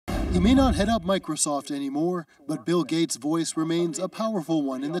He may not head up Microsoft anymore, but Bill Gates' voice remains a powerful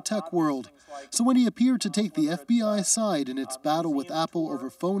one in the tech world. So when he appeared to take the FBI side in its battle with Apple over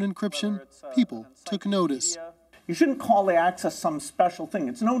phone encryption, people took notice. You shouldn't call the access some special thing.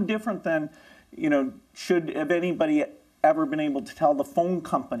 It's no different than, have anybody ever been able to tell the phone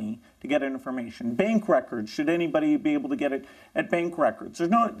company to get information? Bank records, should anybody be able to get it at bank records?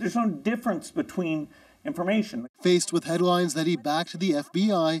 There's no difference between information. Faced with headlines that he backed the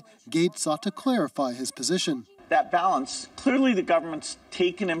FBI, Gates sought to clarify his position. That balance, clearly the government's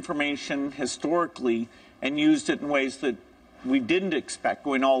taken information historically and used it in ways that we didn't expect,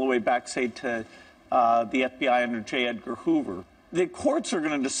 going all the way back, say, to the FBI under J. Edgar Hoover. The courts are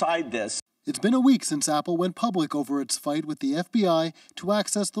going to decide this. It's been a week since Apple went public over its fight with the FBI to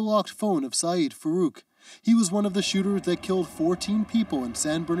access the locked phone of Saeed Farook. He was one of the shooters that killed 14 people in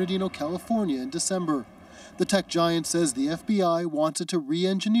San Bernardino, California in December. The tech giant says the FBI wanted to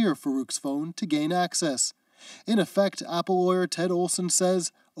re-engineer Farook's phone to gain access. In effect, Apple lawyer Ted Olson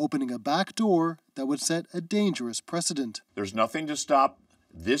says, opening a back door that would set a dangerous precedent. There's nothing to stop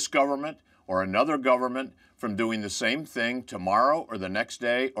this government or another government from doing the same thing tomorrow or the next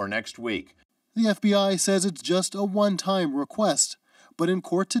day or next week. The FBI says it's just a one-time request. But in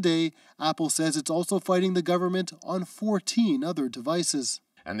court today, Apple says it's also fighting the government on 14 other devices.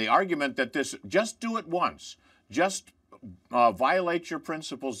 And the argument that this, just do it once, just violate your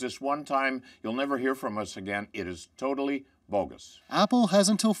principles this one time, you'll never hear from us again, it is totally bogus. Apple has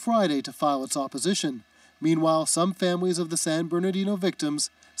until Friday to file its opposition. Meanwhile, some families of the San Bernardino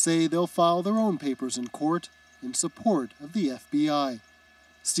victims say they'll file their own papers in court in support of the FBI.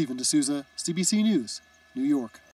 Stephen D'Souza, CBC News, New York.